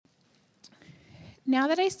Now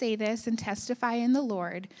that I say this and testify in the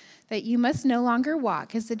Lord that you must no longer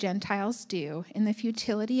walk as the Gentiles do in the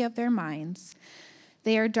futility of their minds.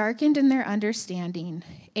 They are darkened in their understanding,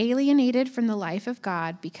 alienated from the life of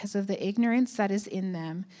God because of the ignorance that is in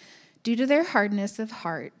them, due to their hardness of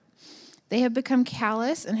heart. They have become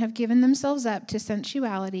callous and have given themselves up to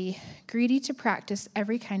sensuality, greedy to practice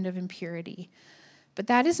every kind of impurity. But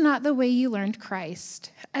that is not the way you learned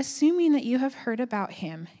Christ, assuming that you have heard about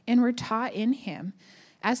him and were taught in him,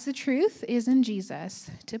 as the truth is in Jesus,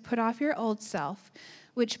 to put off your old self,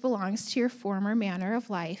 which belongs to your former manner of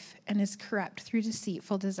life and is corrupt through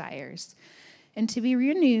deceitful desires, and to be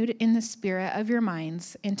renewed in the spirit of your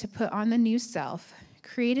minds, and to put on the new self,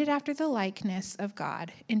 created after the likeness of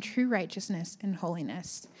God in true righteousness and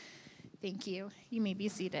holiness. Thank you. You may be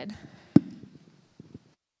seated.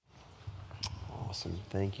 Awesome.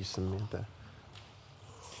 Thank you, Samantha.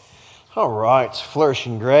 All right,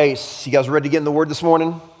 Flourishing Grace. You guys ready to get in the Word this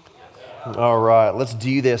morning? All right, let's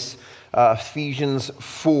do this. Ephesians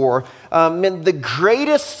 4. One of the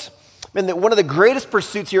greatest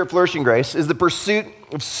pursuits here at Flourishing Grace is the pursuit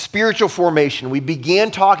of spiritual formation. We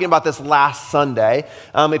began talking about this last Sunday.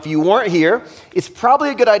 If you weren't here, it's probably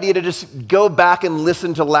a good idea to just go back and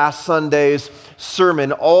listen to last Sunday's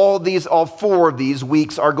sermon. All four of these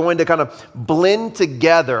weeks are going to kind of blend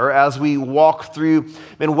together as we walk through,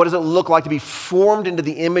 what does it look like to be formed into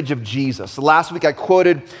the image of Jesus? Last week I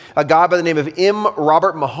quoted a guy by the name of M.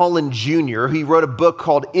 Robert Mulholland Jr. He wrote a book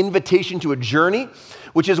called Invitation to a Journey,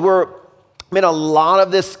 which is where a lot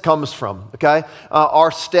of this comes from, okay?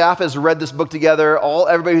 Our staff has read this book together.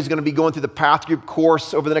 Everybody who's going to be going through the Path Group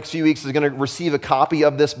course over the next few weeks is going to receive a copy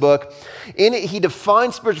of this book. In it, he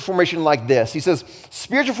defines spiritual formation like this. He says,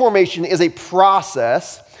 spiritual formation is a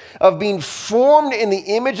process of being formed in the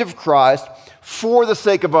image of Christ for the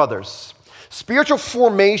sake of others. Spiritual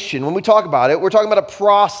formation, when we talk about it, we're talking about a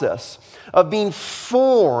process of being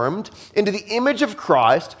formed into the image of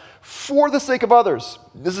Christ for the sake of others.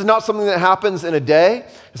 This is not something that happens in a day.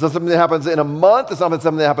 It's not something that happens in a month. It's not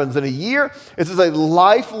something that happens in a year. This is a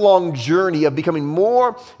lifelong journey of becoming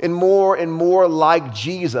more and more and more like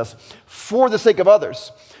Jesus for the sake of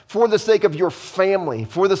others, for the sake of your family,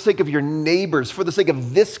 for the sake of your neighbors, for the sake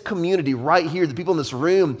of this community right here, the people in this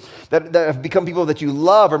room that have become people that you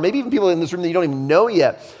love, or maybe even people in this room that you don't even know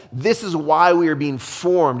yet. This is why we are being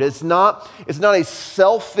formed. It's not a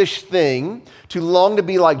selfish thing to long to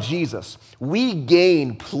be like Jesus. We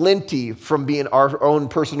gain plenty from being our own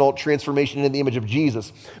personal transformation in the image of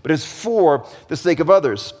Jesus, but it's for the sake of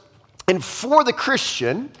others. And for the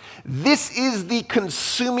Christian, this is the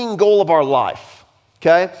consuming goal of our life.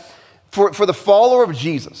 Okay? For the follower of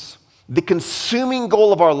Jesus, the consuming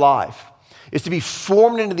goal of our life is to be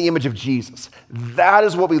formed into the image of Jesus. That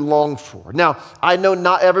is what we long for. Now, I know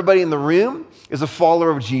not everybody in the room is a follower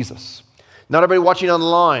of Jesus. Not everybody watching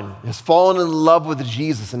online has fallen in love with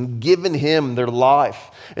Jesus and given him their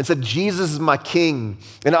life and said, Jesus is my king,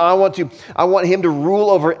 and I want him to rule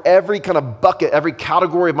over every kind of bucket, every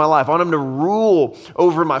category of my life. I want him to rule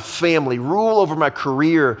over my family, rule over my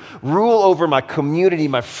career, rule over my community,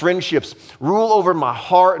 my friendships, rule over my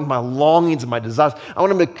heart and my longings and my desires. I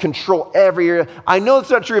want him to control every area. I know it's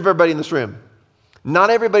not true of everybody in this room. Not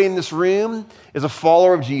everybody in this room is a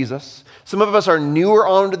follower of Jesus. Some of us are newer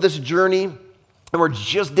onto this journey, and we're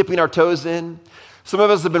just dipping our toes in. Some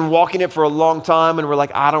of us have been walking it for a long time, and we're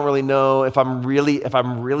like, I don't really know if I'm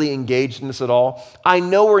really engaged in this at all. I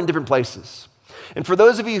know we're in different places. And for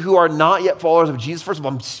those of you who are not yet followers of Jesus, first of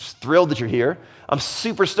all, I'm thrilled that you're here. I'm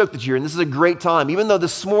super stoked that you're here, and this is a great time. Even though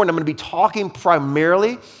this morning I'm going to be talking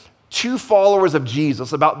primarily to followers of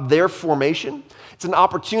Jesus about their formation, it's an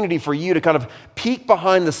opportunity for you to kind of peek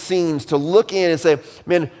behind the scenes, to look in and say,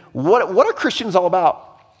 man, what are Christians all about?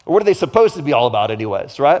 Or what are they supposed to be all about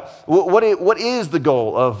anyways, right? What is the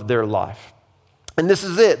goal of their life? And this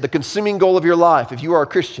is it, the consuming goal of your life, if you are a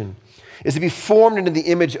Christian, is to be formed into the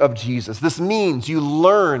image of Jesus. This means you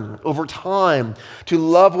learn over time to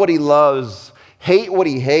love what he loves, hate what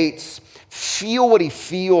he hates, feel what he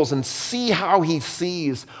feels, and see how he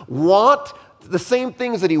sees, want the same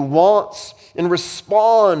things that he wants, and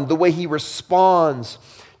respond the way he responds,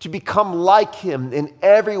 to become like him in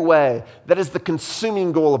every way. That is the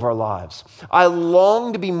consuming goal of our lives. I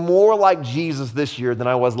long to be more like Jesus this year than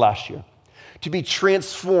I was last year, to be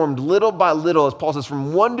transformed little by little, as Paul says,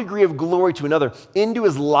 from one degree of glory to another, into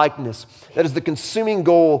his likeness. That is the consuming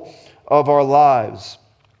goal of our lives.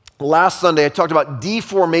 Last Sunday, I talked about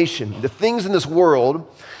deformation, the things in this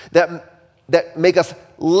world that make us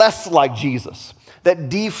less like Jesus, that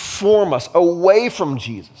deform us away from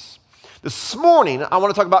Jesus. This morning, I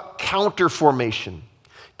want to talk about counterformation.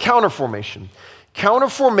 Counterformation.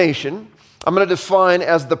 Counterformation, I'm going to define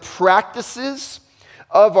as the practices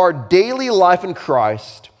of our daily life in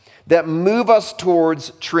Christ that move us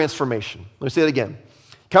towards transformation. Let me say that again.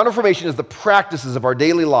 Counterformation is the practices of our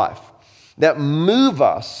daily life that move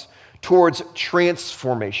us towards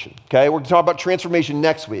transformation. Okay, we're going to talk about transformation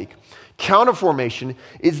next week. Counterformation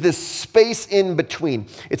is this space in between.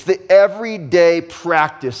 It's the everyday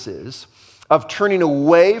practices of turning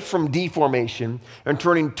away from deformation and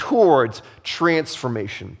turning towards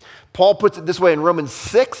transformation. Paul puts it this way in Romans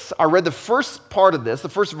 6. I read the first part of this, the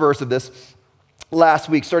first verse of this last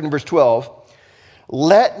week, starting in verse 12.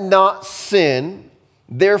 Let not sin,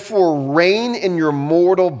 therefore, reign in your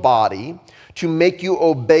mortal body to make you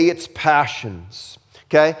obey its passions.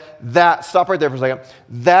 Okay? Stop right there for a second.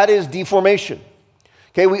 That is deformation.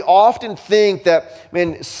 Okay, we often think that,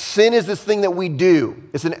 man, sin is this thing that we do.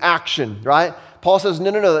 It's an action, right? Paul says,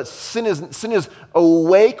 no, that sin is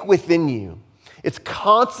awake within you. It's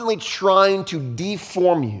constantly trying to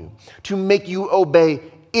deform you, to make you obey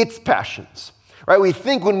its passions, right? We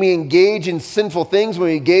think when we engage in sinful things, when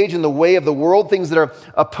we engage in the way of the world, things that are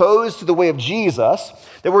opposed to the way of Jesus,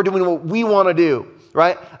 that we're doing what we want to do,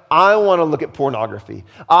 right? I want to look at pornography.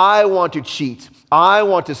 I want to cheat. I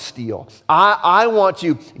want to steal. I want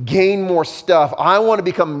to gain more stuff. I want to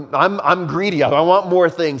become, I'm greedy. I want more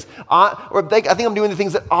things. I think I'm doing the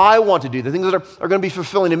things that I want to do, the things that are going to be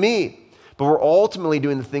fulfilling to me. But we're ultimately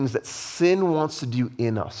doing the things that sin wants to do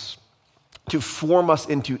in us, to form us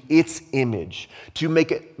into its image, to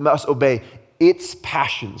make us obey its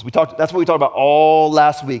passions. That's what we talked about all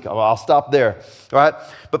last week. I'll stop there, all right?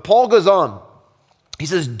 But Paul goes on. He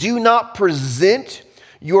says, do not present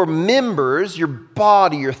your members, your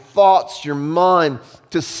body, your thoughts, your mind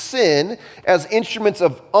to sin as instruments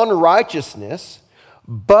of unrighteousness,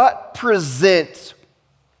 but present.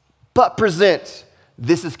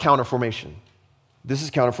 This is counterformation. This is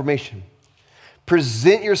counterformation.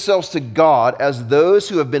 Present yourselves to God as those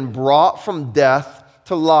who have been brought from death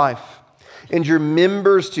to life, and your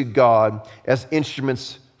members to God as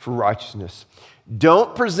instruments for righteousness.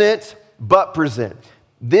 Don't present, but present.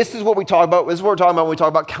 This is what we talk about. This is what we're talking about when we talk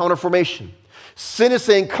about counterformation. Sin is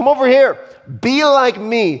saying, come over here, be like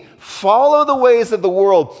me, follow the ways of the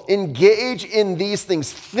world, engage in these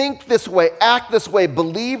things, think this way, act this way,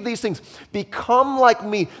 believe these things, become like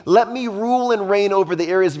me. Let me rule and reign over the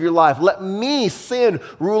areas of your life. Let me, sin,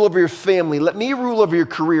 rule over your family. Let me rule over your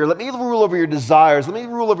career. Let me rule over your desires. Let me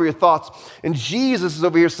rule over your thoughts. And Jesus is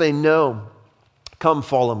over here saying, no, come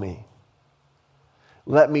follow me.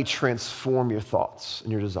 Let me transform your thoughts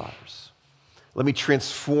and your desires. Let me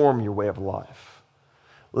transform your way of life.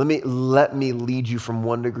 Let me lead you from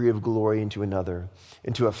one degree of glory into another,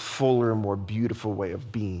 into a fuller, more beautiful way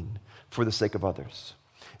of being for the sake of others.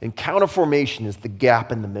 And counterformation is the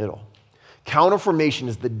gap in the middle. Counterformation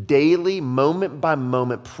is the daily,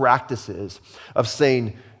 moment-by-moment practices of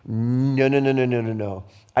saying, no.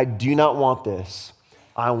 I do not want this.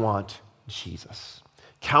 I want Jesus.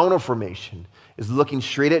 Counterformation is looking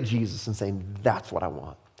straight at Jesus and saying, that's what I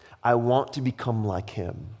want. I want to become like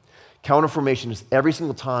him. Counterformation is every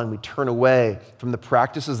single time we turn away from the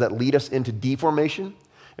practices that lead us into deformation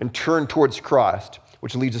and turn towards Christ,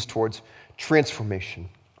 which leads us towards transformation.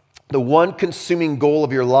 The one consuming goal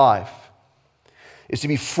of your life is to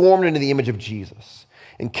be formed into the image of Jesus.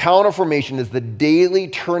 And counterformation is the daily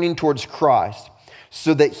turning towards Christ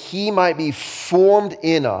so that he might be formed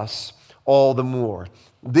in us all the more.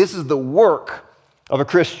 This is the work of a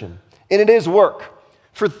Christian, and it is work.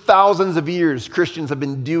 For thousands of years, Christians have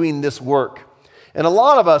been doing this work. And a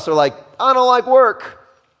lot of us are like, I don't like work.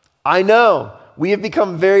 I know. We have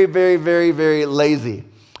become very, very, very, very lazy.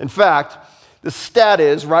 In fact, the stat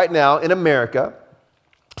is right now in America,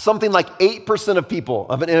 something like 8% of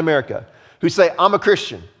people in America who say, I'm a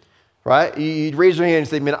Christian, right? You raise your hand and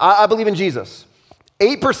say, man, I believe in Jesus.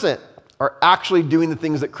 8% are actually doing the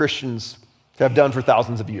things that Christians have done for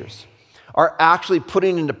thousands of years, are actually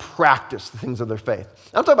putting into practice the things of their faith.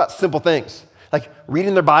 I'm talking about simple things, like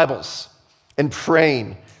reading their Bibles and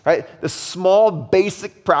praying, right? The small,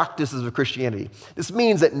 basic practices of Christianity. This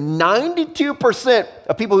means that 92%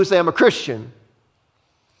 of people who say, I'm a Christian,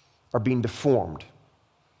 are being deformed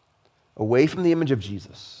away from the image of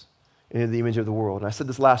Jesus into the image of the world. And I said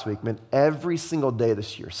this last week, man, every single day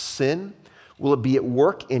this year, sin will be at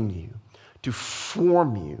work in you to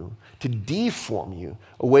form you, to deform you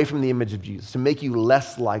away from the image of Jesus, to make you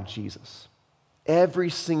less like Jesus. Every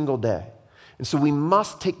single day. And so we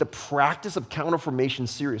must take the practice of counterformation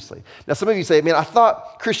seriously. Now, some of you say, man, I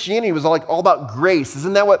thought Christianity was all about grace.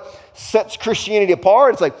 Isn't that what sets Christianity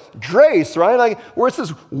apart? It's like grace, right? Like, where it's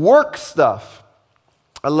this work stuff.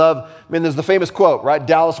 I love, there's the famous quote, right?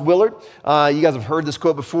 Dallas Willard. You guys have heard this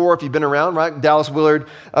quote before if you've been around, right? Dallas Willard,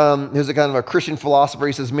 who's a kind of a Christian philosopher.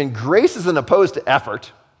 He says, grace isn't opposed to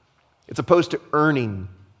effort. It's opposed to earning.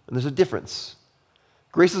 And there's a difference.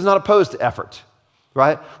 Grace is not opposed to effort,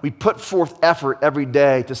 right? We put forth effort every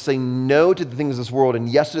day to say no to the things of this world and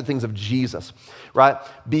yes to the things of Jesus, right?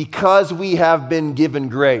 Because we have been given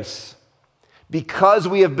grace, because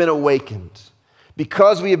we have been awakened,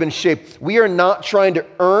 because we have been shaped. We are not trying to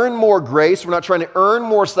earn more grace. We're not trying to earn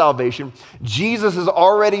more salvation. Jesus has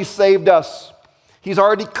already saved us. He's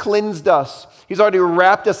already cleansed us. He's already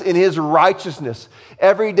wrapped us in his righteousness.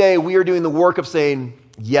 Every day we are doing the work of saying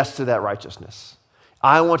yes to that righteousness.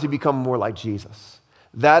 I want to become more like Jesus.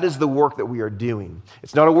 That is the work that we are doing.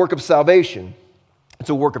 It's not a work of salvation. It's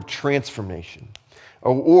a work of transformation,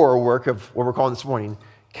 or a work of what we're calling this morning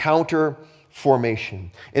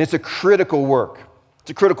counter-formation. And it's a critical work. It's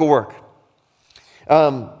a critical work.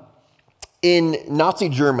 In Nazi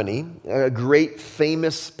Germany, a great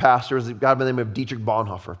famous pastor is a guy by the name of Dietrich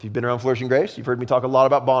Bonhoeffer. If you've been around Flourishing Grace, you've heard me talk a lot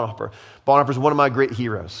about Bonhoeffer. Bonhoeffer is one of my great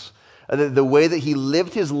heroes. The way that he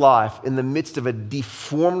lived his life in the midst of a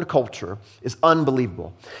deformed culture is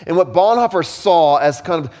unbelievable. And what Bonhoeffer saw as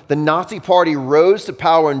kind of the Nazi party rose to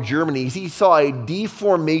power in Germany, he saw a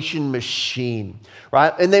deformation machine,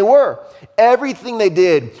 right? And they were. Everything they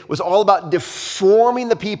did was all about deforming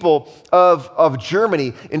the people of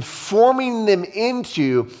Germany and forming them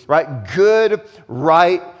into, right, good,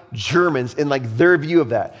 right Germans in like their view of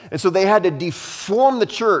that. And so they had to deform the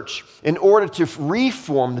church in order to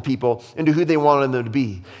reform the people into who they wanted them to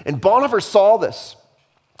be. And Bonhoeffer saw this.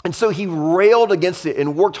 And so he railed against it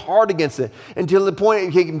and worked hard against it until the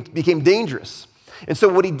point it became dangerous. And so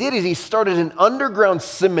what he did is he started an underground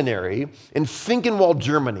seminary in Finkenwald,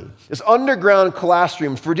 Germany. This underground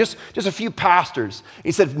classroom for just a few pastors.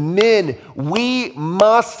 He said, men, we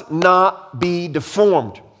must not be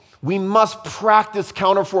deformed. We must practice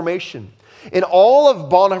counterformation. And all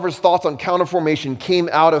of Bonhoeffer's thoughts on counterformation came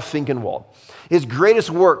out of Finkenwald. His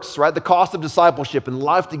greatest works, right, The Cost of Discipleship and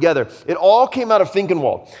Life Together, it all came out of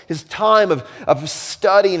Finkenwald. His time of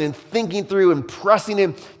studying and thinking through and pressing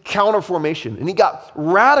in counterformation. And he got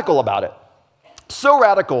radical about it. So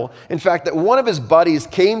radical, in fact, that one of his buddies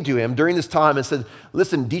came to him during this time and said,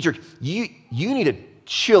 listen, Dietrich, you need to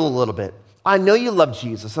chill a little bit. I know you love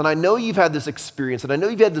Jesus, and I know you've had this experience, and I know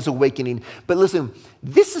you've had this awakening, but listen,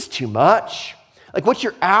 this is too much. Like what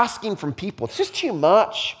you're asking from people, it's just too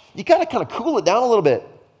much. You gotta kind of cool it down a little bit.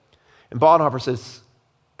 And Bonhoeffer says,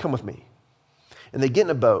 come with me. And they get in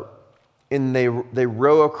a boat, and they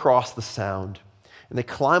row across the Sound, and they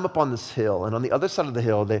climb up on this hill, and on the other side of the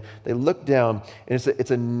hill, they look down, and it's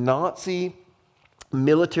a Nazi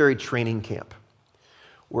military training camp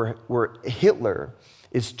where Hitler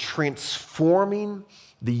is transforming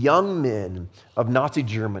the young men of Nazi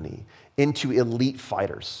Germany into elite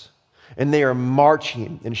fighters. And they are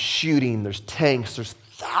marching and shooting. There's tanks. There's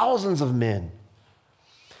thousands of men.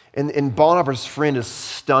 And Bonhoeffer's friend is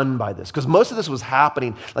stunned by this because most of this was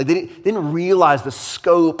happening. Like they didn't realize the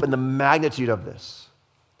scope and the magnitude of this.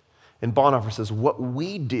 And Bonhoeffer says, what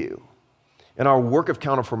we do in our work of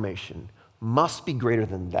counterformation must be greater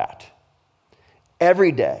than that.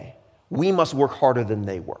 Every day, we must work harder than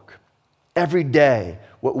they work. Every day,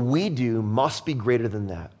 what we do must be greater than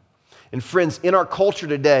that. And friends, in our culture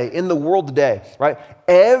today, in the world today, right,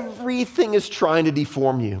 everything is trying to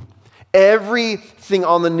deform you. Everything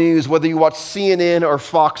on the news, whether you watch CNN or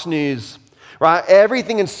Fox News, right,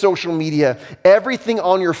 everything in social media, everything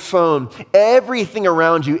on your phone, everything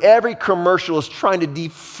around you, every commercial is trying to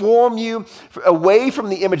deform you away from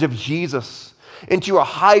the image of Jesus into a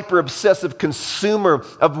hyper-obsessive consumer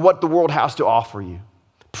of what the world has to offer you,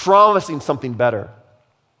 promising something better.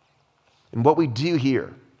 And what we do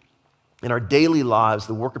here in our daily lives,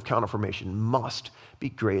 the work of counterformation must be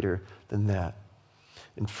greater than that.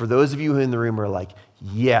 And for those of you who in the room are like,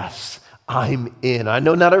 yes, I'm in. I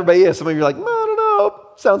know not everybody is. Some of you are like, I don't know,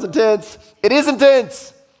 sounds intense. It is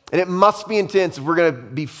intense. And it must be intense if we're going to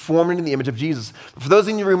be formed into the image of Jesus. But for those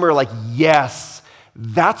in your room who are like, yes,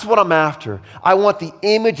 that's what I'm after. I want the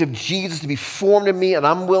image of Jesus to be formed in me, and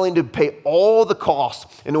I'm willing to pay all the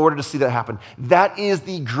costs in order to see that happen. That is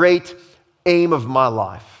the great aim of my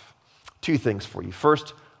life. Two things for you.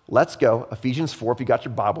 First, let's go. Ephesians 4, if you got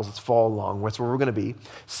your Bibles, let's follow along. That's where we're going to be.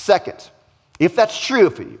 Second, if that's true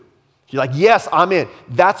for you, you're like, yes, I'm in.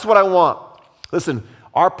 That's what I want. Listen,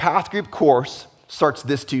 our Path Group course starts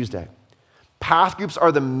this Tuesday. Path Groups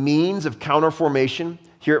are the means of counterformation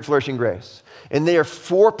here at Flourishing Grace. And they are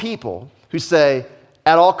for people who say,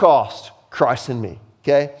 at all cost, Christ in me,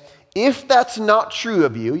 okay? If that's not true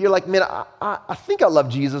of you, you're like, man, I think I love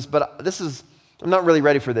Jesus, but I'm not really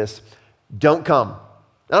ready for this. Don't come.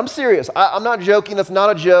 And I'm serious. I'm not joking. That's not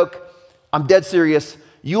a joke. I'm dead serious.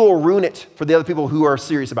 You will ruin it for the other people who are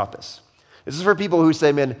serious about this. This is for people who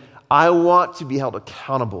say, man, I want to be held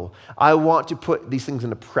accountable. I want to put these things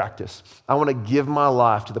into practice. I want to give my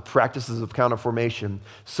life to the practices of counter formation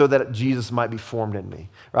so that Jesus might be formed in me,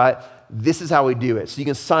 right? This is how we do it. So you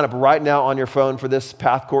can sign up right now on your phone for this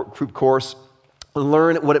Path Group course.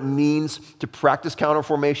 Learn what it means to practice counter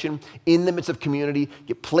formation in the midst of community.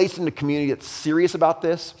 Get placed in a community that's serious about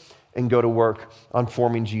this and go to work on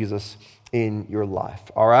forming Jesus in your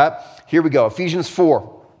life. All right? Here we go. Ephesians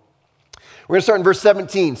 4. We're going to start in verse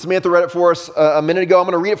 17. Samantha read it for us a minute ago. I'm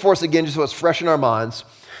going to read it for us again just so it's fresh in our minds.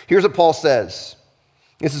 Here's what Paul says.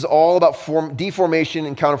 This is all about deformation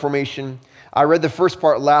and counterformation. I read the first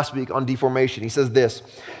part last week on deformation. He says this,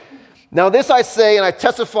 "Now this I say and I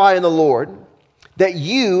testify in the Lord, that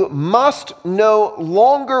you must no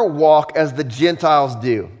longer walk as the Gentiles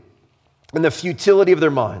do, in the futility of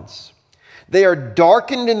their minds. They are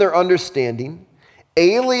darkened in their understanding,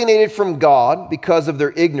 alienated from God because of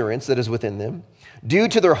their ignorance that is within them. Due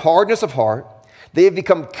to their hardness of heart, they have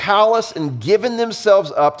become callous and given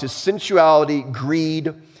themselves up to sensuality,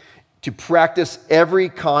 greed, to practice every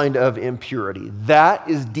kind of impurity." That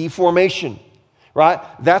is deformation, right?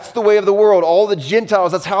 That's the way of the world. All the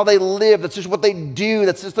Gentiles, that's how they live. That's just what they do.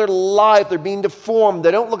 That's just their life. They're being deformed.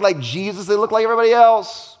 They don't look like Jesus. They look like everybody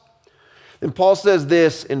else. And Paul says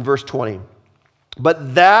this in verse 20,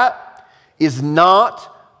 "But that is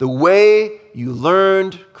not the way you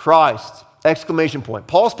learned Christ!" Exclamation point.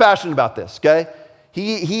 Paul's passionate about this, okay?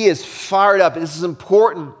 He is fired up. This is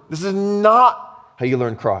important. This is not how you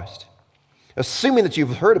learn Christ. Assuming that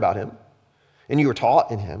you've heard about him and you were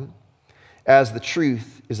taught in him, as the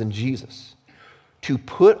truth is in Jesus, to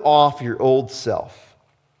put off your old self,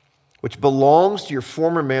 which belongs to your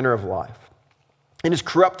former manner of life and is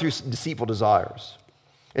corrupt through deceitful desires,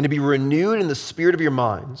 and to be renewed in the spirit of your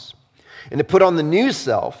minds, and to put on the new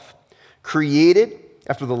self, created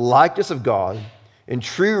after the likeness of God in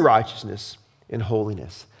true righteousness and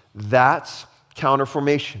holiness. That's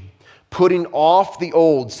counterformation. Putting off the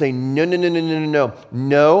old, saying no, no, no, no, no, no, no,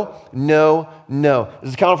 no, no, no. This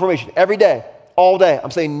is counterformation. Every day, all day,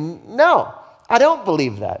 I'm saying, no, I don't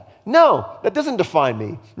believe that. No, that doesn't define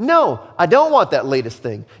me. No, I don't want that latest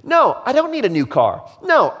thing. No, I don't need a new car.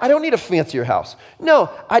 No, I don't need a fancier house. No,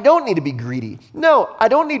 I don't need to be greedy. No, I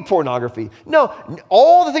don't need pornography. No,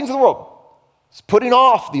 all the things in the world. It's putting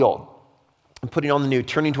off the old and putting on the new,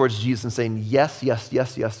 turning towards Jesus and saying, yes, yes,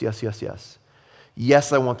 yes, yes, yes, yes, yes.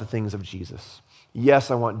 Yes, I want the things of Jesus.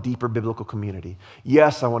 Yes, I want deeper biblical community.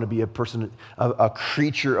 Yes, I want to be a person, a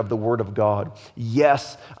creature of the Word of God.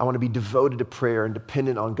 Yes, I want to be devoted to prayer and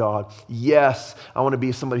dependent on God. Yes, I want to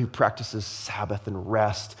be somebody who practices Sabbath and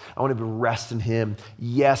rest. I want to rest in Him.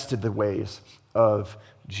 Yes, to the ways of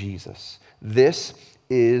Jesus. This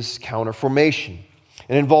is counterformation.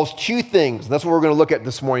 It involves two things. That's what we're going to look at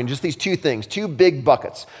this morning. Just these two things, two big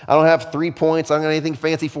buckets. I don't have 3 points. I don't have anything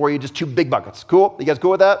fancy for you. Just two big buckets. Cool? You guys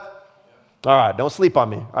cool with that? All right, don't sleep on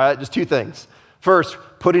me. All right, just two things. First,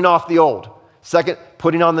 putting off the old. Second,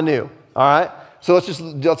 putting on the new. All right? So let's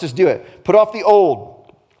just do it. Put off the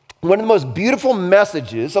old. One of the most beautiful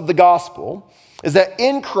messages of the gospel is that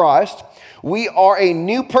in Christ, we are a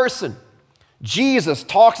new person. Jesus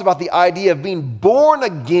talks about the idea of being born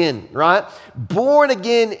again, right? Born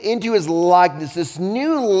again into his likeness, this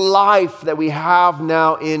new life that we have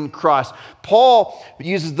now in Christ. Paul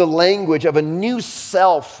uses the language of a new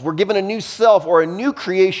self. We're given a new self or a new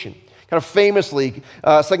creation. Kind of famously,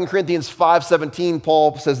 2 Corinthians 5:17,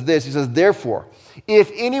 Paul says this. He says, "Therefore,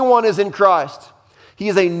 if anyone is in Christ, he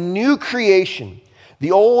is a new creation.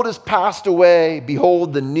 The old has passed away.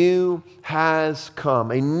 Behold, the new has come."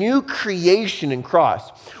 A new creation in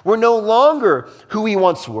Christ. We're no longer who we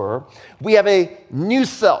once were. We have a new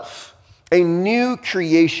self, a new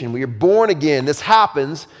creation. We are born again. This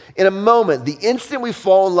happens in a moment. The instant we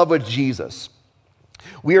fall in love with Jesus,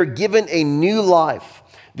 we are given a new life.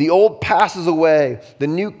 The old passes away. The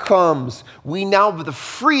new comes. We now have the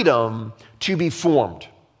freedom to be formed.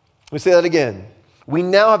 Let me say that again. We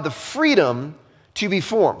now have the freedom to be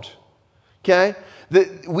formed, okay?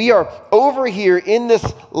 We are over here in this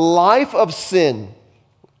life of sin.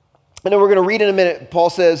 And then we're going to read in a minute, Paul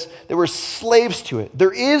says that we're slaves to it.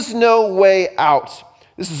 There is no way out.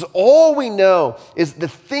 This is all we know is the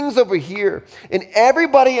things over here. And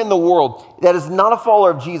everybody in the world that is not a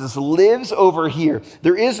follower of Jesus lives over here.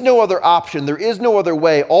 There is no other option. There is no other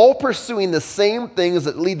way. All pursuing the same things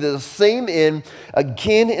that lead to the same end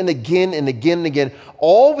again and again and again and again.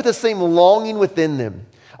 All with the same longing within them.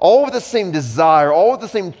 All with the same desire. All with the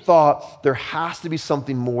same thought. There has to be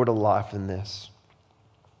something more to life than this.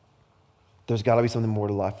 There's got to be something more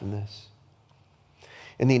to life than this.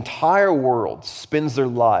 And the entire world spends their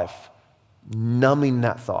life numbing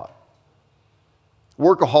that thought.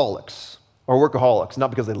 Workaholics are workaholics,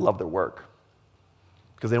 not because they love their work,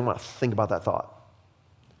 because they don't want to think about that thought.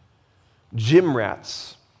 Gym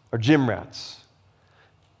rats are gym rats,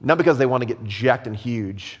 not because they want to get jacked and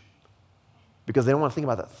huge, because they don't want to think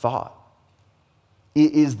about that thought.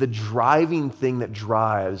 It is the driving thing that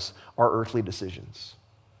drives our earthly decisions.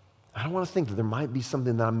 I don't want to think that there might be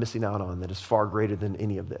something that I'm missing out on that is far greater than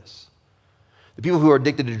any of this. The people who are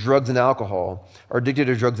addicted to drugs and alcohol are addicted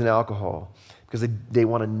to drugs and alcohol because they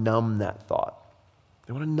want to numb that thought.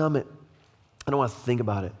 They want to numb it. I don't want to think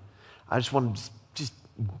about it. I just want to just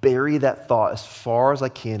bury that thought as far as I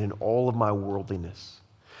can in all of my worldliness.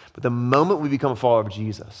 But the moment we become a follower of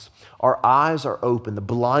Jesus, our eyes are open, the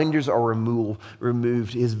blinders are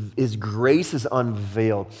removed, his grace is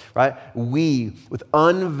unveiled, right? We, with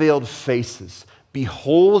unveiled faces,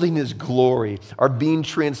 beholding his glory, are being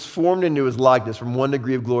transformed into his likeness from one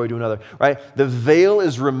degree of glory to another, right? The veil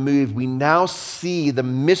is removed. We now see the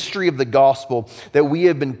mystery of the gospel, that we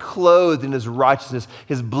have been clothed in his righteousness.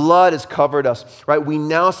 His blood has covered us, right? We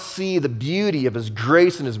now see the beauty of his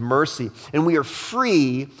grace and his mercy, and we are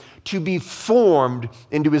free to be formed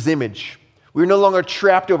into his image. We're no longer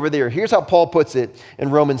trapped over there. Here's how Paul puts it in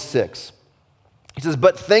Romans 6. He says,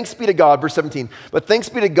 but thanks be to God, verse 17, but thanks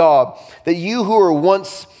be to God that you who were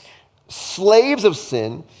once slaves of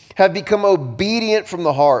sin have become obedient from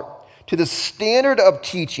the heart to the standard of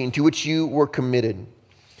teaching to which you were committed.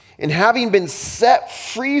 And having been set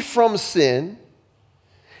free from sin,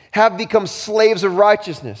 have become slaves of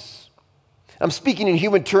righteousness. I'm speaking in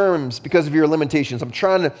human terms because of your limitations. I'm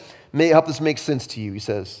trying to help this make sense to you, he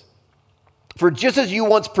says. For just as you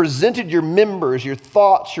once presented your members, your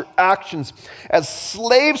thoughts, your actions as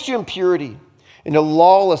slaves to impurity and to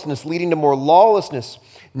lawlessness, leading to more lawlessness,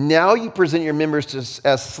 now you present your members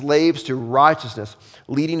as slaves to righteousness,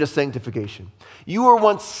 leading to sanctification. You were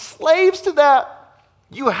once slaves to that.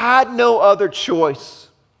 You had no other choice,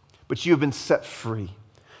 but you have been set free.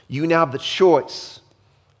 You now have the choice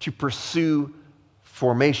to pursue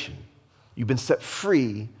formation. You've been set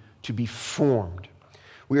free to be formed.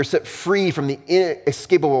 We are set free from the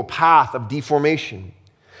inescapable path of deformation.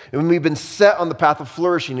 And we've been set on the path of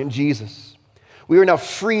flourishing in Jesus. We are now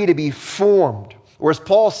free to be formed, or as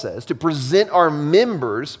Paul says, to present our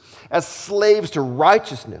members as slaves to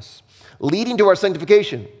righteousness, leading to our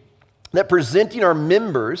sanctification. That presenting our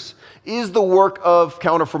members is the work of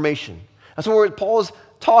counterformation. That's what Paul is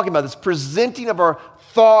talking about, this presenting of our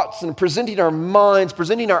thoughts and presenting our minds,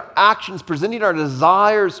 presenting our actions, presenting our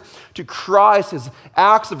desires to Christ as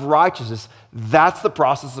acts of righteousness. That's the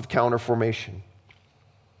process of counterformation.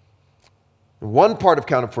 And one part of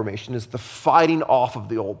counterformation is the fighting off of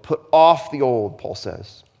the old. Put off the old, Paul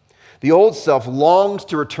says. The old self longs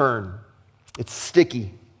to return. It's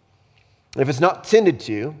sticky. And if it's not tended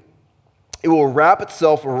to, it will wrap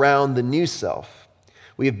itself around the new self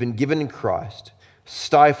we have been given in Christ,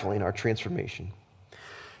 stifling our transformation.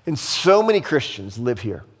 And so many Christians live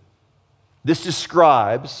here. This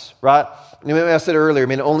describes, right? I said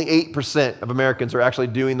earlier, only 8% of Americans are actually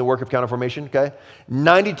doing the work of counterformation, okay?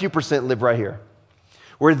 92% live right here,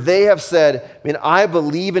 where they have said, I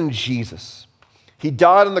believe in Jesus. He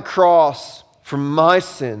died on the cross for my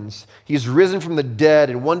sins. He's risen from the dead,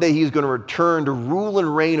 and one day he's going to return to rule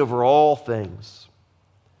and reign over all things.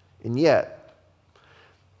 And yet,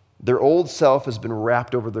 their old self has been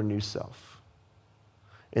wrapped over their new self.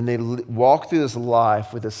 And they walk through this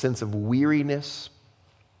life with a sense of weariness,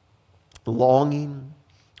 longing,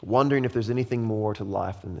 wondering if there's anything more to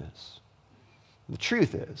life than this. And the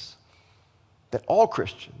truth is that all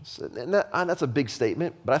Christians, and that's a big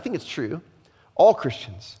statement, but I think it's true, all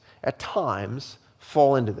Christians at times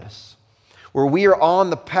fall into this, where we are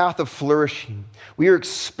on the path of flourishing. We are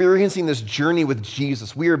experiencing this journey with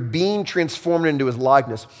Jesus. We are being transformed into his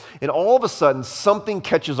likeness. And all of a sudden, something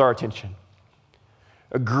catches our attention.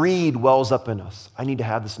 A greed wells up in us. I need to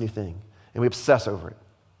have this new thing. And we obsess over it.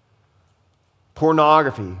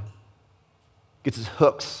 Pornography gets its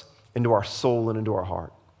hooks into our soul and into our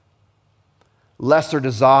heart. Lesser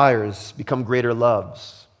desires become greater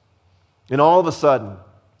loves. And all of a sudden,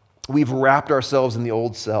 we've wrapped ourselves in the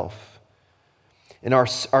old self. and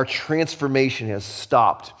our transformation has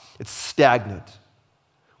stopped. It's stagnant.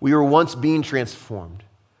 We were once being transformed,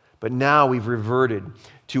 but now we've reverted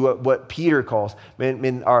to what Peter calls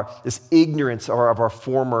this ignorance of our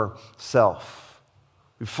former self.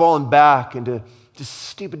 We've fallen back into just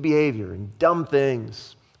stupid behavior and dumb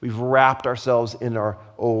things. We've wrapped ourselves in our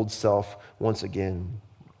old self once again.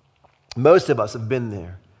 Most of us have been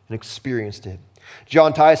there and experienced it.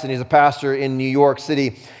 John Tyson, he's a pastor in New York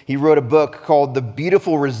City. He wrote a book called The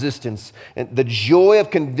Beautiful Resistance and the Joy of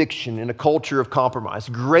Conviction in a Culture of Compromise.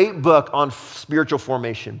 Great book on spiritual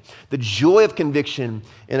formation. The Joy of Conviction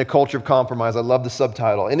in a Culture of Compromise. I love the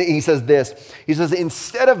subtitle. And he says this. He says,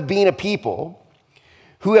 instead of being a people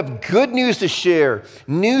who have good news to share,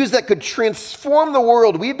 news that could transform the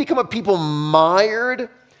world, we've become a people mired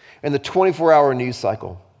in the 24-hour news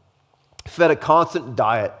cycle, fed a constant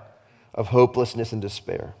diet of hopelessness and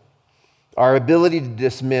despair. Our ability to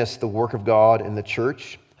dismiss the work of God in the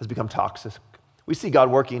church has become toxic. We see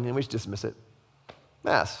God working and we just dismiss it.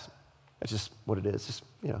 That's just what it is.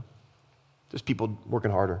 Just people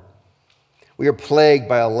working harder. We are plagued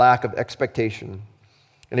by a lack of expectation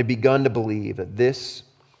and have begun to believe that this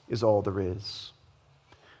is all there is.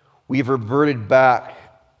 We have reverted back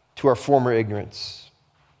to our former ignorance.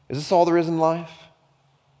 Is this all there is in life?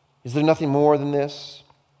 Is there nothing more than this?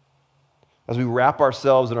 As we wrap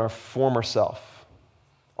ourselves in our former self,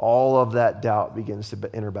 all of that doubt begins to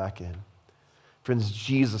enter back in. Friends,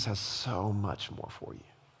 Jesus has so much more for you.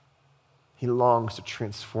 He longs to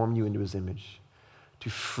transform you into his image, to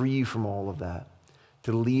free you from all of that,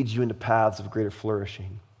 to lead you into paths of greater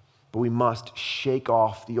flourishing. But we must shake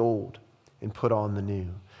off the old and put on the new.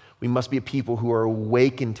 We must be a people who are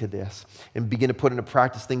awakened to this and begin to put into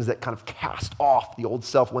practice things that kind of cast off the old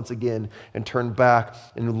self once again and turn back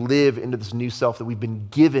and live into this new self that we've been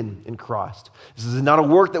given in Christ. This is not a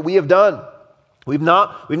work that we have done. We've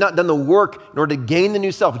not done the work in order to gain the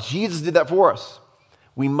new self. Jesus did that for us.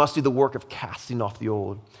 We must do the work of casting off the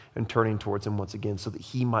old and turning towards him once again so that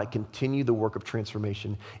he might continue the work of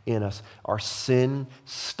transformation in us. Our sin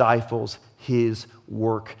stifles his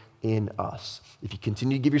work in us. If you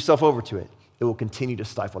continue to give yourself over to it, it will continue to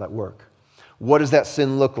stifle that work. What does that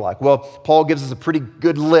sin look like? Well, Paul gives us a pretty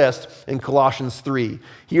good list in Colossians 3.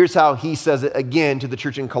 Here's how he says it again to the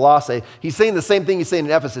church in Colossae. He's saying the same thing he's saying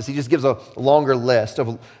in Ephesus. He just gives a longer list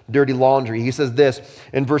of dirty laundry. He says this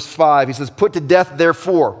in verse 5. He says, put to death,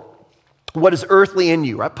 therefore, what is earthly in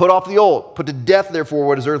you, right? Put off the old. Put to death, therefore,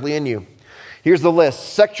 what is earthly in you. Here's the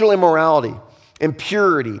list. Sexual immorality,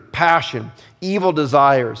 impurity, passion, evil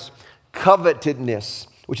desires, covetousness,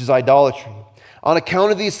 which is idolatry. On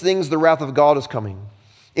account of these things, the wrath of God is coming.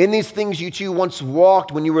 In these things you too once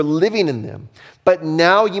walked when you were living in them, but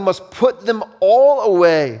now you must put them all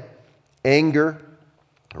away. Anger,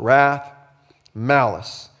 wrath,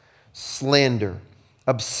 malice, slander,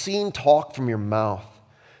 obscene talk from your mouth.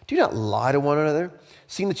 Do not lie to one another,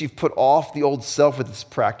 seeing that you've put off the old self with its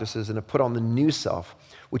practices and have put on the new self,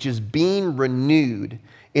 which is being renewed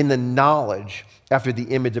in the knowledge after the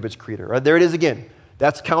image of its creator. Right? There it is again.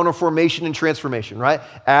 That's counterformation and transformation, right?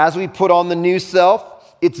 As we put on the new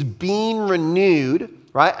self, it's being renewed,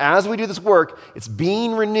 right? As we do this work, it's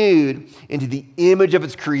being renewed into the image of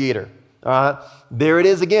its creator. There it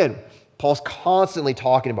is again. Paul's constantly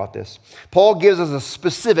talking about this. Paul gives us a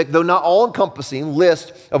specific, though not all-encompassing,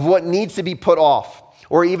 list of what needs to be put off,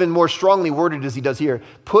 or even more strongly worded as he does here,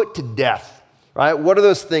 put to death, right? What are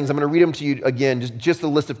those things? I'm going to read them to you again, just a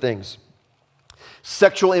list of things.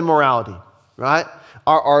 Sexual immorality, right?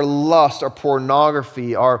 Our lust, our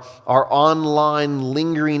pornography, our online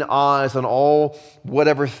lingering eyes on all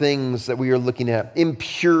whatever things that we are looking at.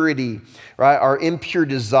 Impurity, right? Our impure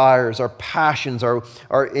desires, our passions,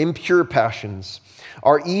 our impure passions.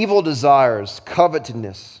 Our evil desires,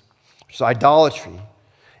 covetousness, which is idolatry,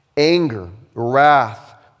 anger,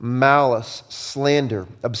 wrath, malice, slander,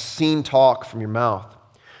 obscene talk from your mouth.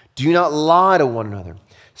 Do not lie to one another,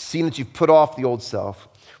 seeing that you've put off the old self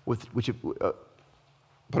with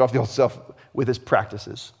its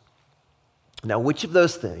practices. Now, which of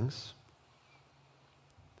those things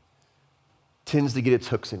tends to get its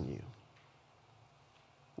hooks in you?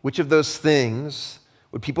 Which of those things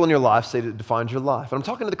would people in your life say that defines your life? And I'm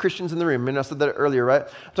talking to the Christians in the room, and I said that earlier, right?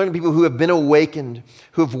 I'm talking to people who have been awakened,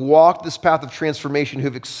 who have walked this path of transformation, who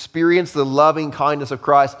have experienced the loving kindness of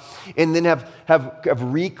Christ, and then have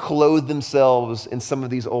reclothed themselves in some of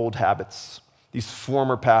these old habits, these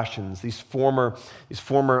former passions, these former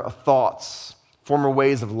thoughts, former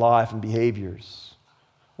ways of life and behaviors.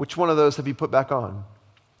 Which one of those have you put back on?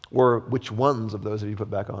 Or which ones of those have you put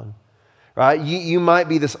back on? Right? You might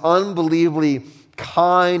be this unbelievably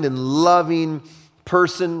kind and loving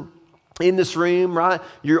person in this room, right?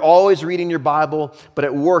 You're always reading your Bible, but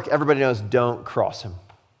at work, everybody knows don't cross him.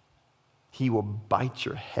 He will bite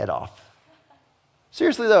your head off.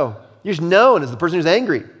 Seriously though, you're just known as the person who's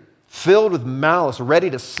angry, filled with malice, ready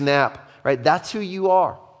to snap, right? That's who you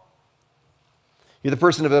are. You're the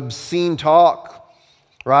person of obscene talk,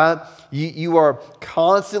 right? You are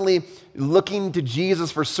constantly looking to Jesus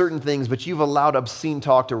for certain things, but you've allowed obscene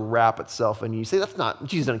talk to wrap itself in you. You say,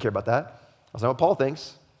 Jesus doesn't care about that. That's not what Paul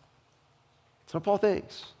thinks. That's not what Paul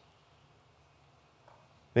thinks.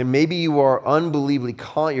 And maybe you are unbelievably,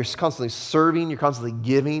 you're constantly serving, you're constantly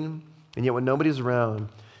giving, and yet when nobody's around,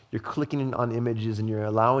 you're clicking on images and you're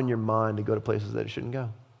allowing your mind to go to places that it shouldn't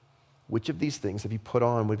go. Which of these things have you put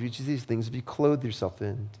on? Which of these things have you clothed yourself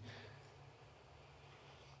in?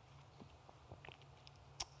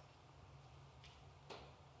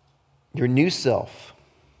 Your new self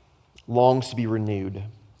longs to be renewed,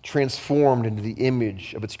 transformed into the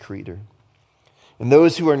image of its creator. And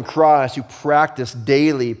those who are in Christ, who practice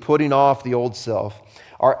daily putting off the old self,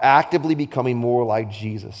 are actively becoming more like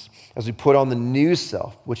Jesus as we put on the new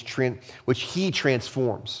self, which he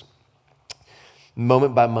transforms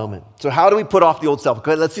moment by moment. So how do we put off the old self?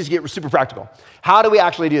 Okay, let's just get super practical. How do we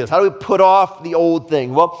actually do this? How do we put off the old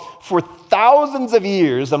thing? Well, for thousands of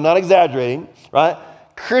years, I'm not exaggerating, right?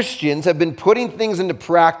 Christians have been putting things into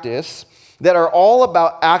practice that are all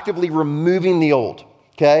about actively removing the old,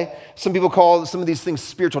 okay? Some people call some of these things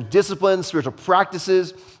spiritual disciplines, spiritual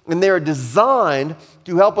practices, and they are designed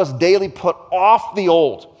to help us daily put off the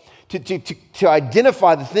old, to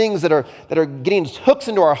identify the things that are getting hooks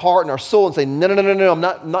into our heart and our soul and say, no, I'm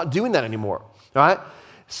not doing that anymore, all right?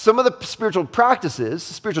 Some of the spiritual practices,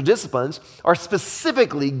 spiritual disciplines, are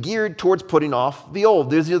specifically geared towards putting off the old.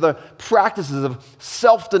 These are the practices of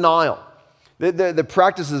self-denial, the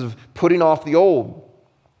practices of putting off the old.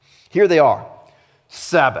 Here they are.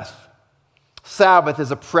 Sabbath. Sabbath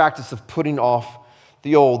is a practice of putting off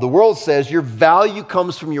the old. The world says your value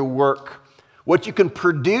comes from your work. What you can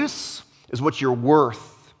produce is what you're worth.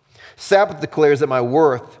 Sabbath declares that my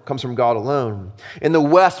worth comes from God alone. In the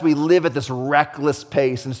West, we live at this reckless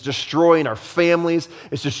pace, and it's destroying our families,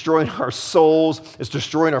 it's destroying our souls, it's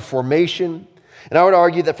destroying our formation. And I would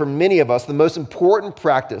argue that for many of us, the most important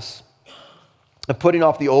practice of putting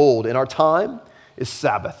off the old in our time is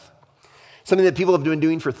Sabbath. Something that people have been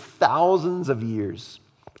doing for thousands of years,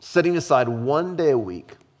 setting aside one day a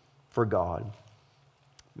week for God.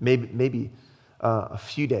 Maybe a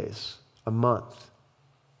few days, a month,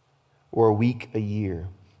 or a week, a year,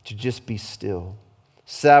 to just be still.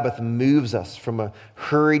 Sabbath moves us from a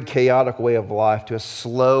hurried, chaotic way of life to a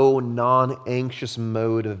slow, non-anxious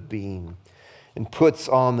mode of being and puts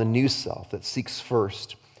on the new self that seeks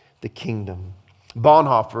first the kingdom.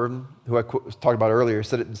 Bonhoeffer, who I talked about earlier,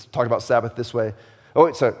 talked about Sabbath this way. Oh,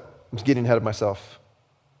 wait, sorry, I'm getting ahead of myself.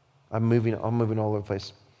 I'm moving all over the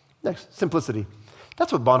place. Next, simplicity.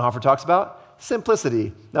 That's what Bonhoeffer talks about.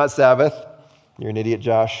 Simplicity, not Sabbath. You're an idiot,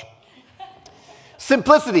 Josh.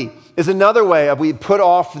 Simplicity is another way of we put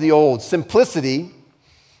off the old. Simplicity,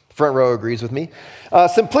 front row agrees with me.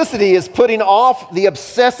 Simplicity is putting off the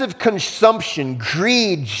obsessive consumption,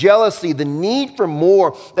 greed, jealousy, the need for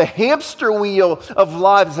more, the hamster wheel of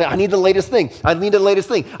life. Say, I need the latest thing. I need the latest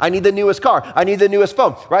thing. I need the newest car. I need the newest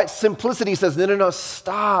phone, right? Simplicity says, no,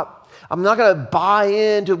 stop. I'm not going to buy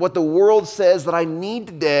into what the world says that I need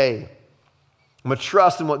today. I'm going to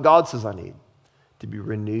trust in what God says I need, to be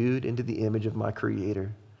renewed into the image of my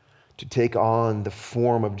Creator, to take on the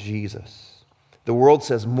form of Jesus. The world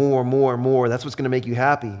says more, more, more. That's what's going to make you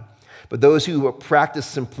happy. But those who practice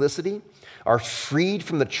simplicity are freed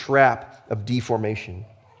from the trap of deformation.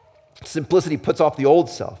 Simplicity puts off the old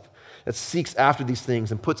self that seeks after these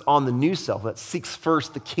things and puts on the new self that seeks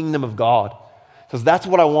first the kingdom of God. Because that's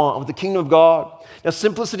what I want, with the kingdom of God. Now,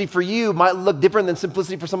 simplicity for you might look different than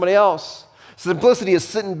simplicity for somebody else. Simplicity is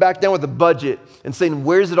sitting back down with a budget and saying,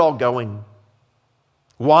 where's it all going?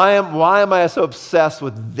 Why am I so obsessed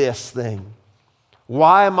with this thing?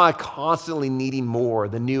 Why am I constantly needing more,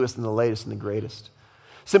 the newest and the latest and the greatest?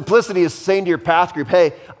 Simplicity is saying to your path group,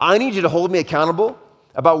 hey, I need you to hold me accountable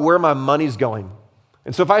about where my money's going.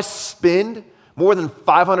 And so if I spend more than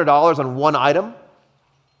 $500 on one item,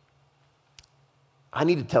 I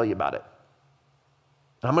need to tell you about it.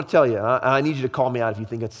 And I'm going to tell you, and I need you to call me out if you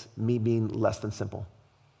think it's me being less than simple.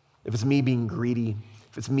 If it's me being greedy,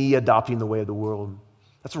 if it's me adopting the way of the world.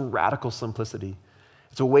 That's a radical simplicity.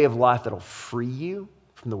 It's a way of life that'll free you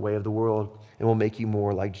from the way of the world and will make you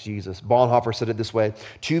more like Jesus. Bonhoeffer said it this way: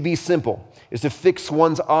 to be simple is to fix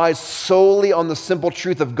one's eyes solely on the simple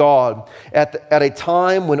truth of God at a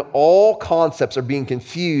time when all concepts are being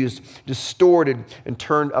confused, distorted, and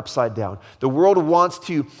turned upside down. The world wants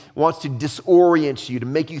to disorient you, to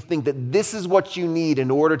make you think that this is what you need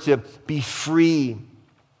in order to be free.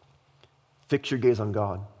 Fix your gaze on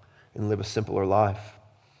God and live a simpler life.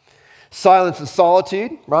 Silence and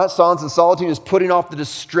solitude, right? Silence and solitude is putting off the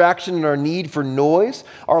distraction and our need for noise.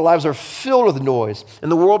 Our lives are filled with noise,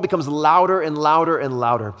 and the world becomes louder and louder and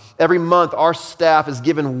louder. Every month, our staff is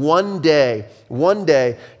given one day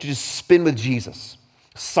to just spend with Jesus.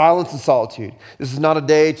 Silence and solitude. This is not a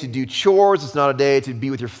day to do chores. It's not a day to be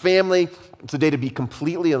with your family. It's a day to be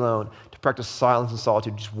completely alone, to practice silence and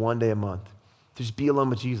solitude just one day a month, to just be alone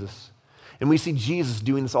with Jesus. And we see Jesus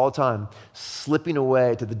doing this all the time, slipping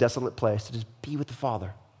away to the desolate place to just be with the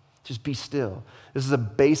Father, just be still. This is a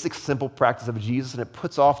basic, simple practice of Jesus, and it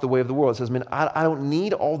puts off the way of the world. It says, man, I don't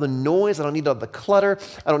need all the noise. I don't need all the clutter.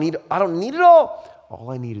 I don't need it all. All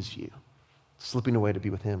I need is you, slipping away to be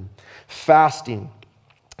with him. Fasting.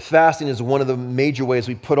 Fasting is one of the major ways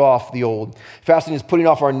we put off the old. Fasting is putting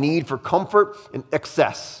off our need for comfort and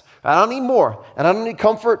excess. I don't need more, and I don't need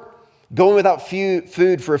comfort. Going without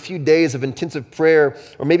food for a few days of intensive prayer,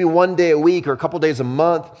 or maybe one day a week or a couple days a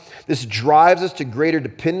month, this drives us to greater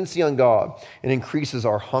dependency on God and increases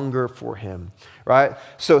our hunger for him, right?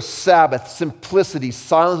 So Sabbath, simplicity,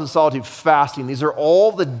 silence and solitude, fasting, these are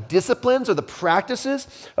all the disciplines or the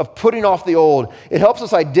practices of putting off the old. It helps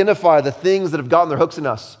us identify the things that have gotten their hooks in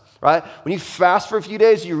us, right? When you fast for a few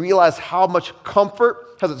days, you realize how much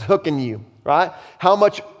comfort has its hook in you, right? How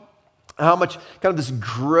much kind of this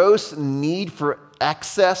gross need for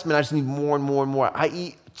excess. Man, I just need more and more and more. I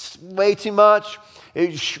eat way too much.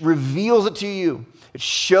 It reveals it to you. It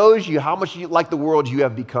shows you how much like the world you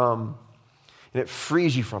have become. And it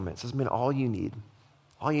frees you from it. It says, man, all you need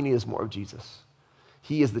is more of Jesus.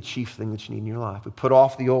 He is the chief thing that you need in your life. We put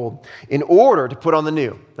off the old in order to put on the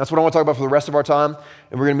new. That's what I want to talk about for the rest of our time.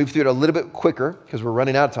 And we're going to move through it a little bit quicker because we're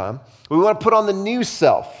running out of time. We want to put on the new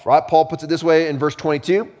self, right? Paul puts it this way in verse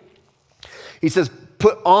 22. He says,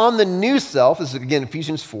 put on the new self, this is again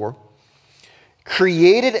Ephesians 4,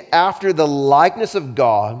 created after the likeness of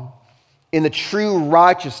God in the true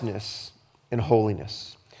righteousness and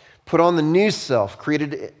holiness. Put on the new self,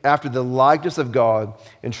 created after the likeness of God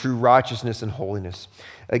in true righteousness and holiness.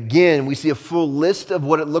 Again, we see a full list of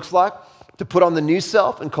what it looks like to put on the new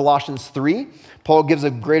self in Colossians 3. Paul gives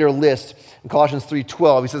a greater list in Colossians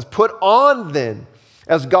 3:12. He says, put on then,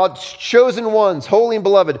 as God's chosen ones, holy and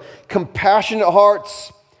beloved, compassionate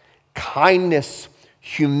hearts, kindness,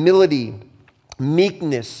 humility,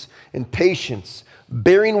 meekness, and patience,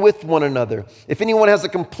 bearing with one another. If anyone has a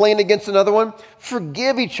complaint against another one,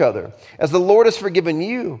 forgive each other. As the Lord has forgiven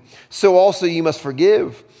you, so also you must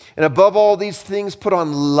forgive. And above all these things, put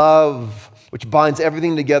on love, which binds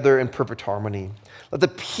everything together in perfect harmony. Let the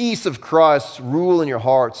peace of Christ rule in your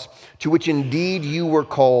hearts, to which indeed you were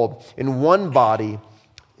called in one body,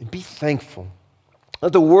 and be thankful.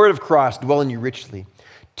 Let the word of Christ dwell in you richly,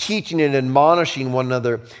 teaching and admonishing one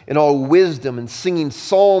another in all wisdom and singing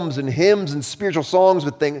psalms and hymns and spiritual songs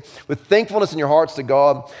with thankfulness in your hearts to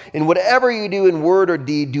God. And whatever you do in word or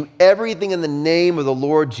deed, do everything in the name of the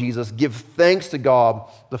Lord Jesus. Give thanks to God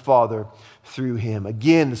the Father through him.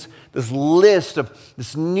 Again, this list of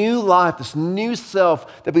this new life, this new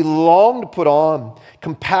self that we long to put on.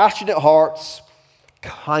 Compassionate hearts,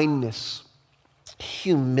 kindness,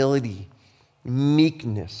 humility,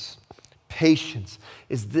 meekness, patience.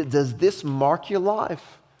 Does this mark your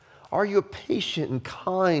life? Are you a patient and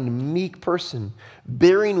kind, meek person,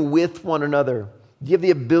 bearing with one another? Do you have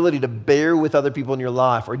the ability to bear with other people in your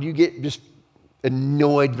life, or do you get just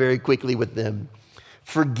annoyed very quickly with them?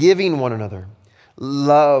 Forgiving one another,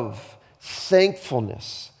 love,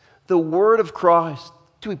 thankfulness, the word of Christ.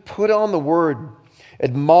 Do we put on the word?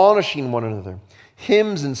 Admonishing one another,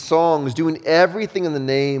 hymns and songs, doing everything in the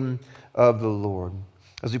name of the Lord.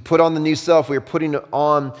 As we put on the new self, we are putting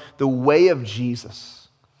on the way of Jesus.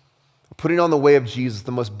 Putting on the way of Jesus,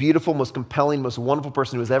 the most beautiful, most compelling, most wonderful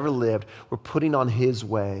person who has ever lived. We're putting on his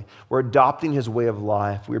way. We're adopting his way of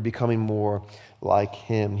life. We're becoming more like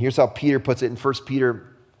him. Here's how Peter puts it in 1 Peter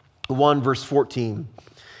 1, verse 14.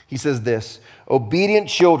 He says this, obedient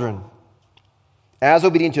children,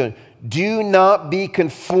 do not be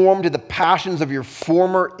conformed to the passions of your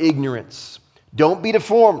former ignorance. Don't be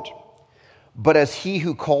deformed. But as he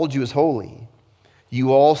who called you is holy,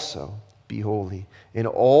 you also be holy in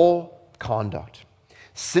all conduct.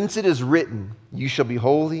 Since it is written, you shall be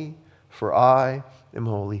holy, for I am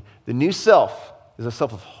holy. The new self is a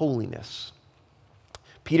self of holiness.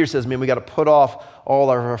 Peter says, man, we got to put off all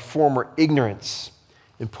our former ignorance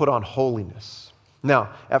and put on holiness.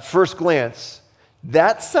 Now, at first glance,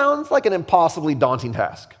 that sounds like an impossibly daunting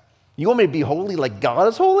task. You want me to be holy like God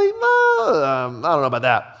is holy? No, I don't know about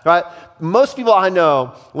that, right? Most people I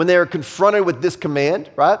know, when they're confronted with this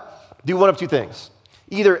command, right, do one of two things.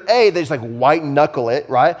 Either A, they just like white knuckle it,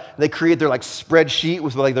 right? They create their like spreadsheet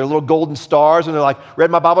with like their little golden stars, and they're like,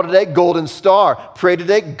 read my Bible today, golden star. Prayed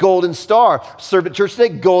today, golden star. Served at church today,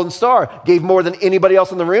 golden star. Gave more than anybody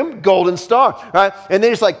else in the room, golden star, right? And they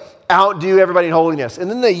just like outdo everybody in holiness. And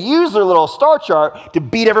then they use their little star chart to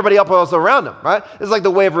beat everybody else around them, right? This is like the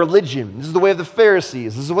way of religion. This is the way of the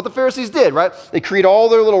Pharisees. This is what the Pharisees did, right? They create all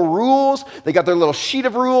their little rules. They got their little sheet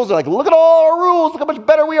of rules. They're like, look at all our rules. Look how much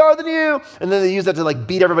better we are than you. And then they use that to like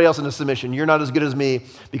beat everybody else into submission. You're not as good as me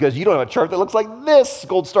because you don't have a chart that looks like this.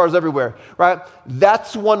 Gold stars everywhere, right?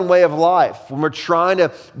 That's one way of life when we're trying to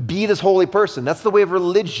be this holy person. That's the way of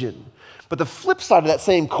religion. But the flip side of that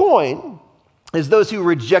same coin is those who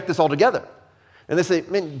reject this altogether. And they say,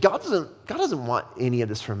 man, God doesn't want any of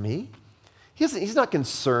this from me. He's not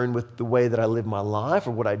concerned with the way that I live my life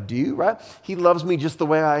or what I do, right? He loves me just the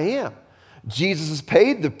way I am. Jesus has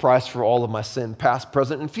paid the price for all of my sin, past,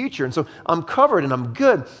 present, and future. And so I'm covered and I'm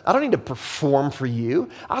good. I don't need to perform for you.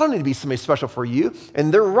 I don't need to be somebody special for you.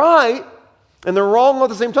 And they're right and they're wrong all at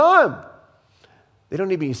the same time. They don't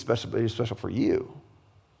need to be special for you.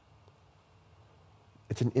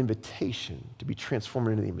 It's an invitation to be transformed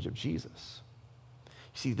into the image of Jesus.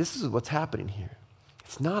 You see, this is what's happening here.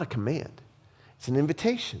 It's not a command. It's an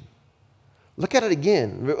invitation. Look at it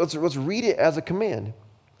again. Let's read it as a command.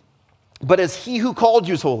 But as he who called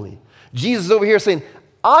you is holy. Jesus is over here saying,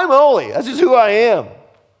 I'm holy. That's just who I am.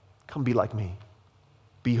 Come be like me.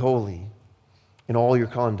 Be holy in all your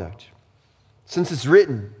conduct. Since it's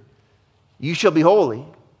written, you shall be holy,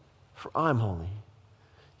 for I'm holy.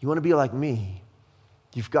 You want to be like me?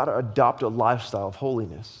 You've got to adopt a lifestyle of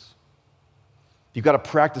holiness. You've got to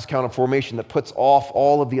practice counterformation that puts off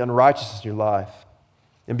all of the unrighteousness in your life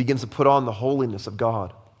and begins to put on the holiness of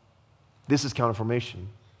God. This is counterformation.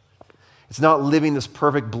 It's not living this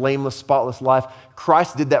perfect, blameless, spotless life.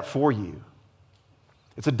 Christ did that for you.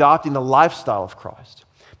 It's adopting the lifestyle of Christ,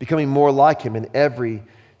 becoming more like him in every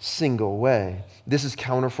single way. This is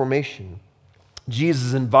counterformation. Jesus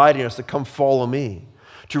is inviting us to come follow me.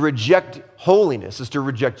 To reject holiness is to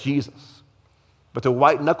reject Jesus. But to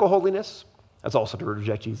white knuckle holiness, that's also to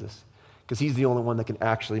reject Jesus, because he's the only one that can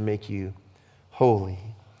actually make you holy.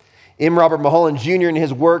 M. Robert Mulholland Jr. in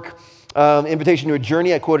his work, Invitation to a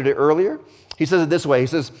Journey, I quoted it earlier, he says it this way. He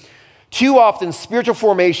says, too often spiritual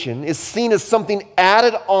formation is seen as something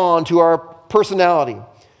added on to our personality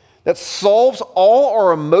that solves all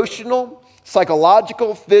our emotional,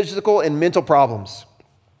 psychological, physical, and mental problems.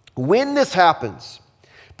 When this happens,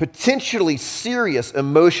 potentially serious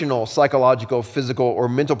emotional, psychological, physical, or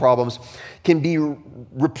mental problems can be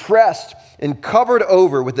repressed and covered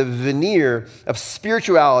over with a veneer of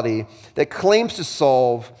spirituality that claims to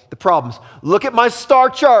solve the problems. Look at my star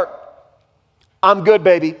chart. I'm good,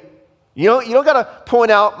 baby. You don't got to point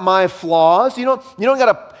out my flaws. You don't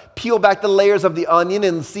got to peel back the layers of the onion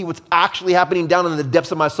and see what's actually happening down in the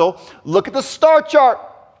depths of my soul. Look at the star chart.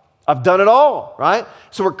 I've done it all, right?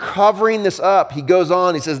 So we're covering this up. He goes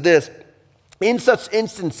on, he says this, in such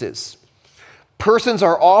instances, persons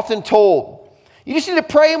are often told, you just need to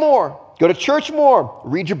pray more, go to church more,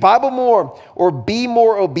 read your Bible more, or be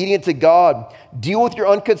more obedient to God. Deal with your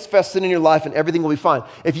unconfessed sin in your life and everything will be fine.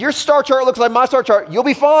 If your star chart looks like my star chart, you'll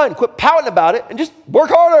be fine. Quit pouting about it and just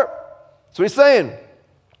work harder. That's what he's saying.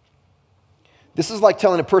 This is like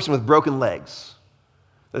telling a person with broken legs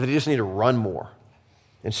that they just need to run more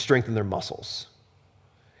and strengthen their muscles.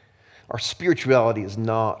 Our spirituality is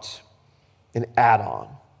not an add-on.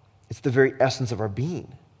 It's the very essence of our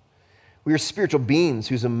being. We are spiritual beings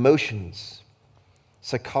whose emotions,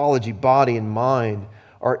 psychology, body, and mind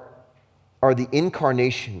are the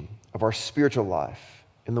incarnation of our spiritual life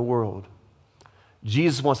in the world.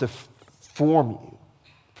 Jesus wants to form you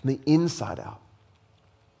from the inside out.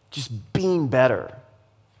 Just being better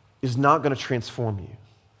is not going to transform you.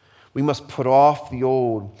 We must put off the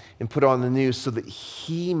old and put on the new so that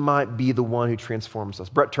he might be the one who transforms us.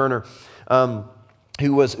 Brett Turner,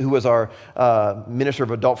 who was our minister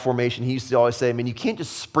of adult formation, he used to always say, I mean, you can't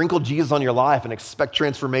just sprinkle Jesus on your life and expect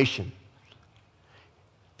transformation.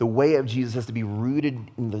 The way of Jesus has to be rooted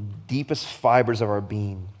in the deepest fibers of our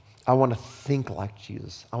being. I want to think like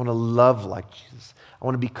Jesus. I want to love like Jesus. I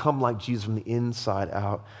want to become like Jesus from the inside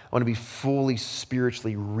out. I want to be fully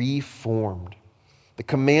spiritually reformed. The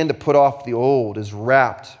command to put off the old is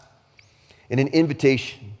wrapped and an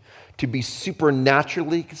invitation to be supernatural,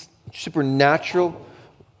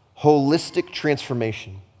 holistic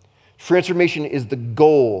transformation. Transformation is the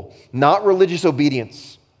goal, not religious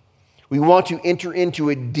obedience. We want to enter into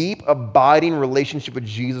a deep, abiding relationship with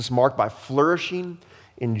Jesus marked by flourishing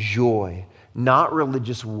in joy, not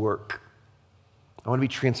religious work. I want to be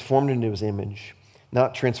transformed into his image,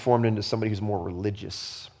 not transformed into somebody who's more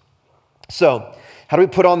religious. So, how do we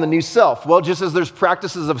put on the new self? Well, just as there's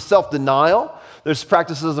practices of self-denial, there's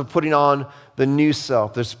practices of putting on the new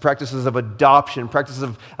self. There's practices of adoption, practices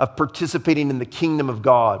of participating in the kingdom of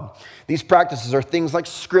God. These practices are things like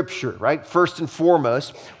Scripture, right? First and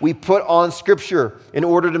foremost, we put on Scripture in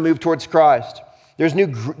order to move towards Christ. There's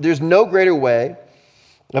no greater way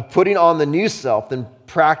of putting on the new self than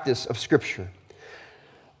practice of Scripture.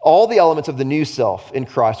 All the elements of the new self in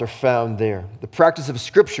Christ are found there. The practice of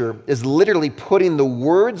Scripture is literally putting the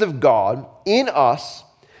words of God in us,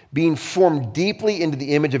 being formed deeply into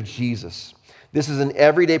the image of Jesus. This is an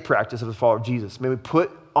everyday practice of the follower of Jesus. May we put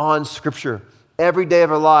on Scripture every day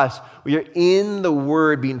of our lives. We are in the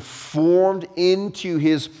Word, being formed into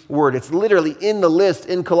His Word. It's literally in the list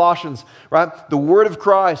in Colossians, right? The Word of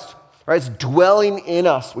Christ, right? It's dwelling in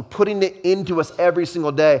us. We're putting it into us every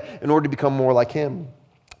single day in order to become more like Him.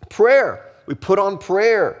 Prayer. We put on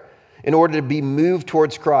prayer in order to be moved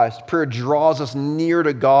towards Christ. Prayer draws us near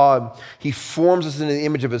to God. He forms us into the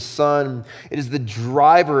image of His Son. It is the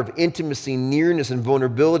driver of intimacy, nearness, and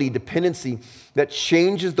vulnerability, dependency that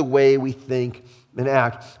changes the way we think and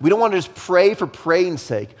act. We don't want to just pray for praying's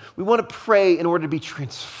sake. We want to pray in order to be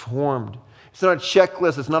transformed. It's not a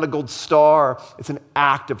checklist. It's not a gold star. It's an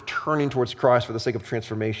act of turning towards Christ for the sake of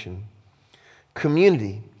transformation.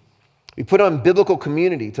 Community. We put on biblical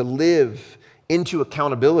community to live into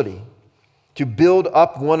accountability, to build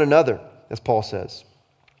up one another, as Paul says.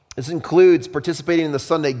 This includes participating in the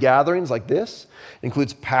Sunday gatherings like this. It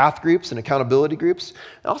includes path groups and accountability groups,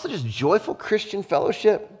 and also just joyful Christian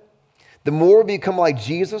fellowship. The more we become like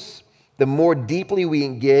Jesus, the more deeply we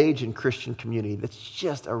engage in Christian community. That's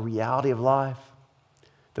just a reality of life.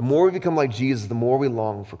 The more we become like Jesus, the more we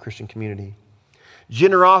long for Christian community.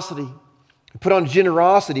 Generosity. We put on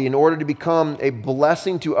generosity in order to become a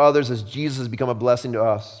blessing to others as Jesus has become a blessing to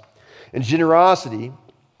us. In generosity,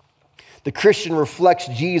 the Christian reflects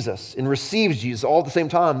Jesus and receives Jesus all at the same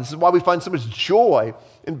time. This is why we find so much joy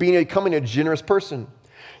in becoming a generous person.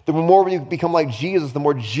 The more we become like Jesus, the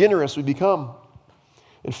more generous we become.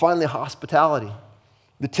 And finally, hospitality.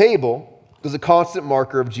 The table was a constant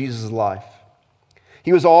marker of Jesus' life.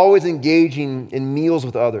 He was always engaging in meals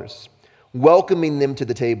with others, welcoming them to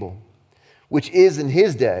the table, which is in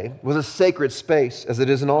his day was a sacred space as it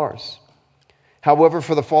is in ours. However,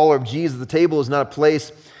 for the follower of Jesus, the table is not a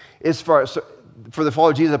place for the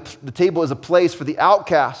follower of Jesus, the table is a place for the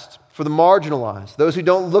outcast, for the marginalized, those who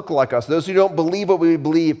don't look like us, those who don't believe what we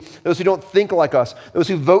believe, those who don't think like us, those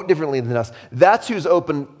who vote differently than us. That's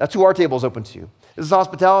who our table is open to. This is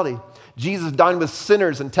hospitality. Jesus dined with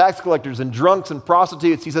sinners and tax collectors and drunks and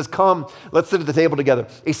prostitutes. He says, come, let's sit at the table together.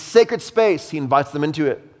 A sacred space, he invites them into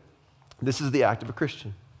it. This is the act of a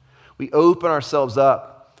Christian. We open ourselves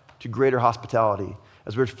up to greater hospitality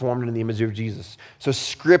as we're formed in the image of Jesus. So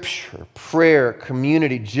Scripture, prayer,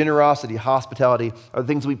 community, generosity, hospitality are the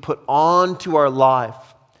things we put onto our life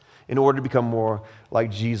in order to become more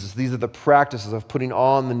like Jesus. These are the practices of putting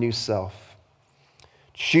on the new self,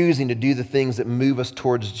 choosing to do the things that move us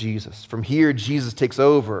towards Jesus. From here, Jesus takes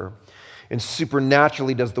over and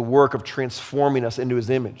supernaturally does the work of transforming us into His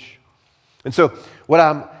image. And so what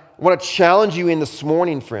I want to challenge you in this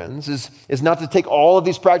morning, friends, is not to take all of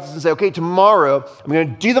these practices and say, okay, tomorrow I'm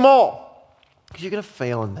going to do them all, because you're going to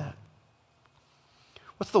fail in that.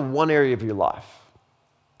 What's the one area of your life?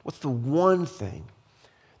 What's the one thing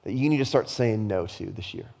that you need to start saying no to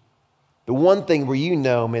this year? The one thing where you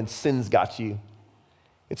know, man, sin's got you.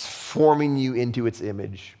 It's forming you into its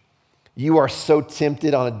image. You are so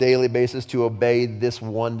tempted on a daily basis to obey this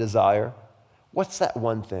one desire. What's that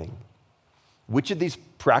one thing? Which of these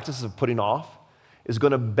practices of putting off is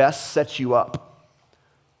going to best set you up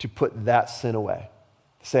to put that sin away?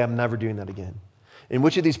 Say, I'm never doing that again. And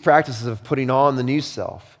which of these practices of putting on the new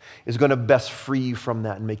self is going to best free you from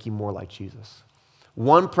that and make you more like Jesus?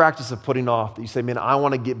 One practice of putting off that you say, man, I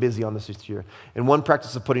want to get busy on this year. And one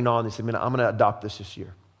practice of putting on, you say, man, I'm going to adopt this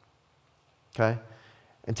year. Okay?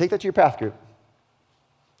 And take that to your path group.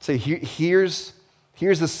 Say, here's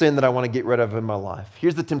the sin that I want to get rid of in my life.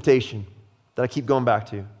 Here's the temptation that I keep going back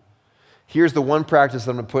to. Here's the one practice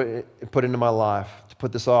that I'm going to put into my life to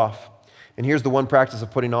put this off. And here's the one practice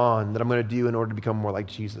of putting on that I'm going to do in order to become more like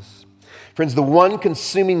Jesus. Friends, the one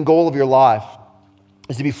consuming goal of your life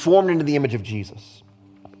is to be formed into the image of Jesus.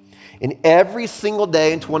 And every single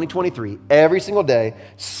day in 2023, every single day,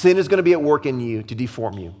 sin is going to be at work in you to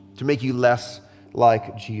deform you, to make you less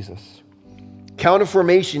like Jesus.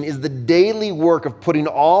 Counterformation is the daily work of putting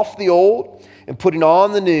off the old and putting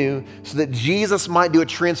on the new so that Jesus might do a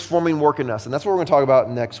transforming work in us. And that's what we're going to talk about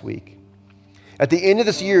next week. At the end of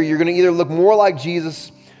this year, you're going to either look more like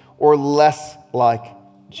Jesus or less like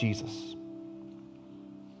Jesus.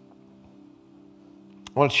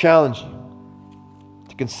 I want to challenge you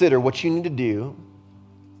to consider what you need to do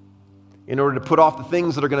in order to put off the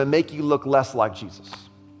things that are going to make you look less like Jesus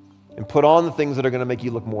and put on the things that are going to make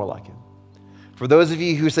you look more like him. For those of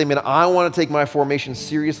you who say, man, I want to take my formation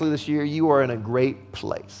seriously this year, you are in a great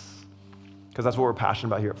place. Because that's what we're passionate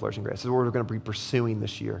about here at Flourishing Grace. This is what we're going to be pursuing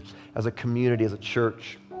this year as a community, as a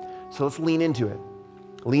church. So let's lean into it.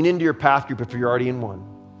 Lean into your path group if you're already in one.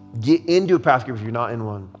 Get into a path group if you're not in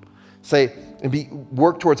one. Say,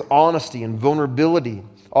 work towards honesty and vulnerability,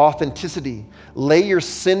 authenticity. Lay your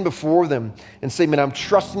sin before them and say, man, I'm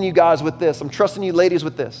trusting you guys with this. I'm trusting you ladies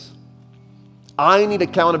with this. I need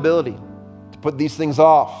accountability to put these things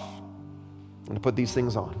off and to put these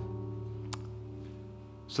things on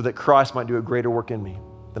so that Christ might do a greater work in me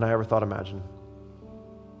than I ever thought imagined.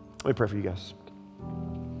 Let me pray for you guys.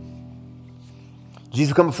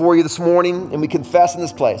 Jesus, we come before you this morning and we confess in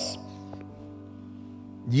this place.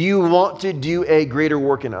 You want to do a greater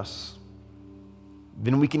work in us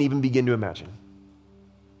than we can even begin to imagine.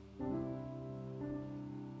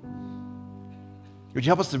 Would you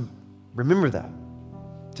help us to remember that,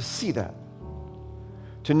 to see that,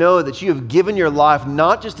 to know that you have given your life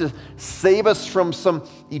not just to save us from some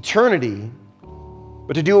eternity,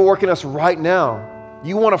 but to do a work in us right now.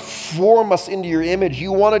 You want to form us into your image.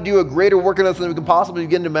 You want to do a greater work in us than we can possibly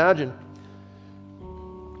begin to imagine.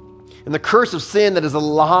 And the curse of sin that is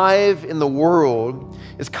alive in the world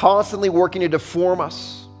is constantly working to deform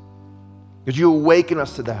us. Because you awaken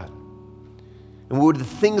us to that. And would the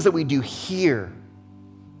things that we do here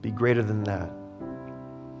be greater than that?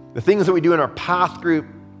 The things that we do in our path group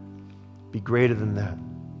be greater than that?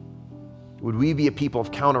 Would we be a people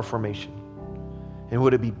of counterformation? And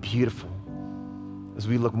would it be beautiful as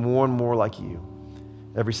we look more and more like you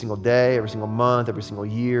every single day, every single month, every single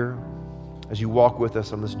year, as you walk with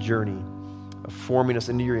us on this journey of forming us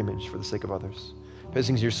into your image for the sake of others. Pray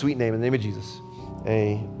things in your sweet name, in the name of Jesus.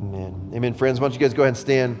 Amen. Amen. Friends, why don't you guys go ahead and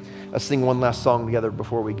stand. Let's sing one last song together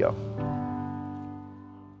before we go.